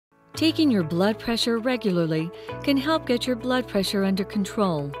Taking your blood pressure regularly can help get your blood pressure under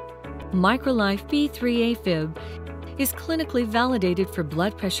control. Microlife B3 AFIB is clinically validated for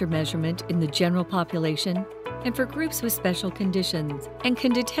blood pressure measurement in the general population and for groups with special conditions, and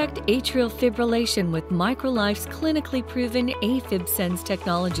can detect atrial fibrillation with Microlife's clinically proven AFIBsens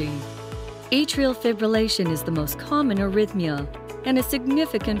technology. Atrial fibrillation is the most common arrhythmia and a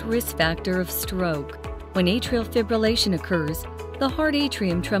significant risk factor of stroke. When atrial fibrillation occurs, the heart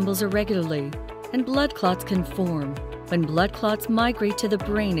atrium trembles irregularly, and blood clots can form. When blood clots migrate to the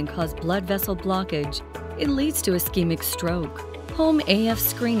brain and cause blood vessel blockage, it leads to ischemic stroke. Home AF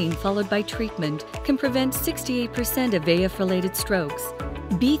screening followed by treatment can prevent 68% of AF-related strokes.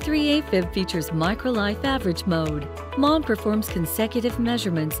 B3 AFIB features Microlife Average Mode. Mom performs consecutive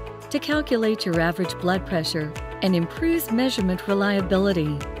measurements to calculate your average blood pressure and improves measurement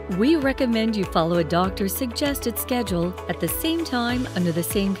reliability. We recommend you follow a doctor's suggested schedule at the same time under the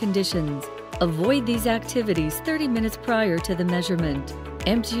same conditions. Avoid these activities 30 minutes prior to the measurement.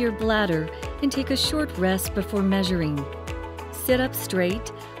 Empty your bladder and take a short rest before measuring. Sit up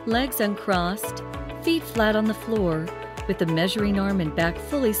straight, legs uncrossed, feet flat on the floor, with the measuring arm and back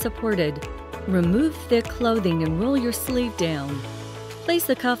fully supported. Remove thick clothing and roll your sleeve down. Place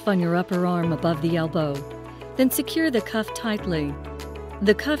the cuff on your upper arm above the elbow. Then secure the cuff tightly.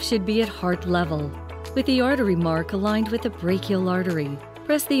 The cuff should be at heart level, with the artery mark aligned with the brachial artery.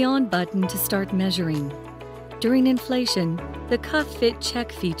 Press the on button to start measuring. During inflation, the cuff fit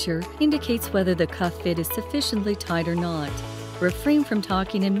check feature indicates whether the cuff fit is sufficiently tight or not. Refrain from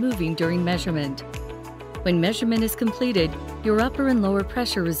talking and moving during measurement. When measurement is completed, your upper and lower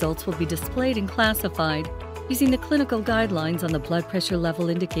pressure results will be displayed and classified using the clinical guidelines on the blood pressure level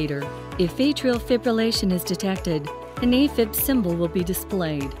indicator. If atrial fibrillation is detected, an AFib symbol will be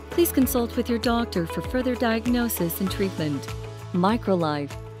displayed. Please consult with your doctor for further diagnosis and treatment.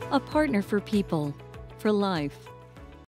 Microlife, a partner for people, for life.